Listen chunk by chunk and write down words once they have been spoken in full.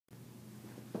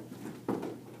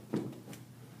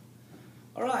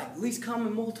Alright, least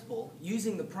common multiple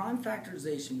using the prime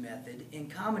factorization method in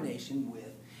combination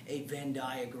with a Venn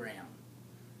diagram.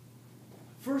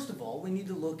 First of all, we need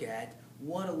to look at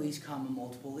what a least common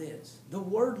multiple is. The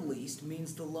word least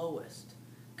means the lowest.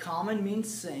 Common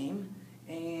means same,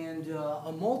 and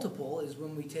a multiple is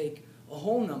when we take a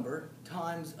whole number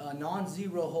times a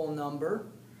non-zero whole number,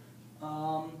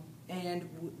 and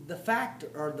the factor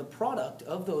or the product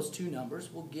of those two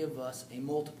numbers will give us a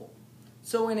multiple.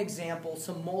 So in example,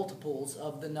 some multiples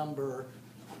of the number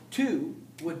 2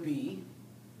 would be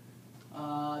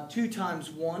 2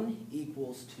 times 1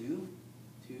 equals 2.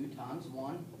 2 times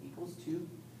 1 equals 2.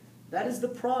 That is the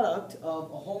product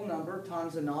of a whole number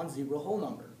times a non-zero whole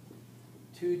number.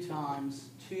 2 times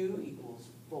 2 equals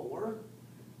 4.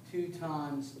 2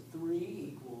 times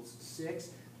 3 equals 6.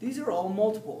 These are all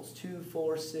multiples. 2,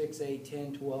 4, 6, 8,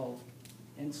 10, 12,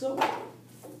 and so on.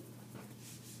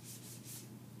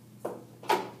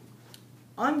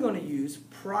 I'm going to use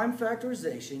prime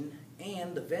factorization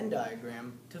and the Venn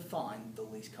diagram to find the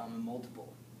least common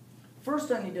multiple.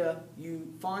 First, I need to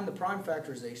find the prime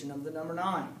factorization of the number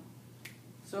 9.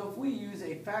 So if we use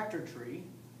a factor tree,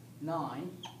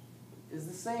 9 is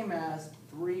the same as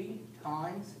 3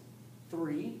 times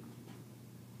 3.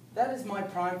 That is my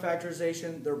prime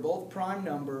factorization. They're both prime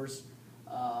numbers,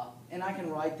 and I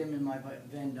can write them in my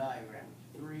Venn diagram.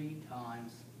 3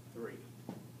 times 3.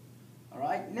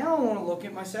 Alright, now I want to look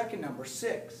at my second number,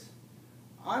 6.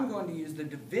 I'm going to use the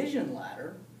division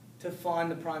ladder to find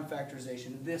the prime factorization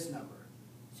of this number.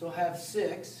 So I have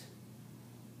 6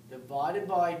 divided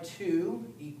by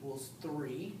 2 equals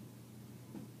 3,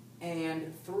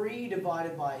 and 3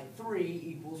 divided by 3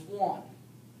 equals 1.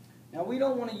 Now we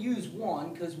don't want to use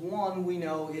 1 because 1 we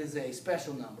know is a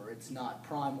special number. It's not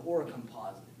prime or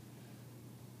composite.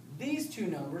 These two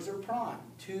numbers are prime,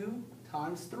 2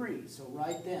 times 3. So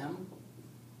write them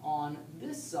on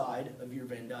this side of your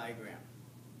Venn diagram.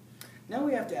 Now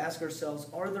we have to ask ourselves,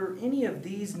 are there any of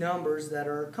these numbers that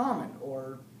are common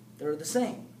or they're the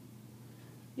same?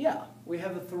 Yeah, we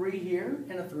have a 3 here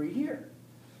and a 3 here.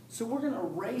 So we're going to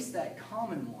erase that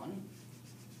common one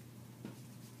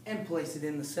and place it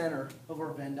in the center of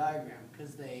our Venn diagram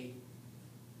because they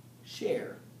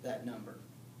share that number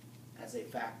as a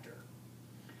factor.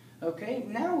 Okay,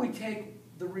 now we take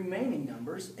the remaining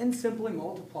numbers and simply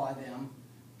multiply them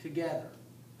together.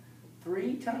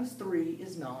 3 times 3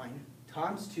 is 9,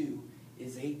 times 2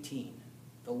 is 18.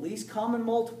 The least common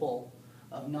multiple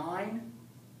of 9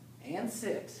 and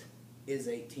 6 is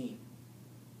 18.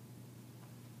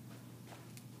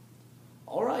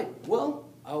 Alright, well,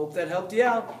 I hope that helped you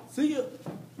out. See ya!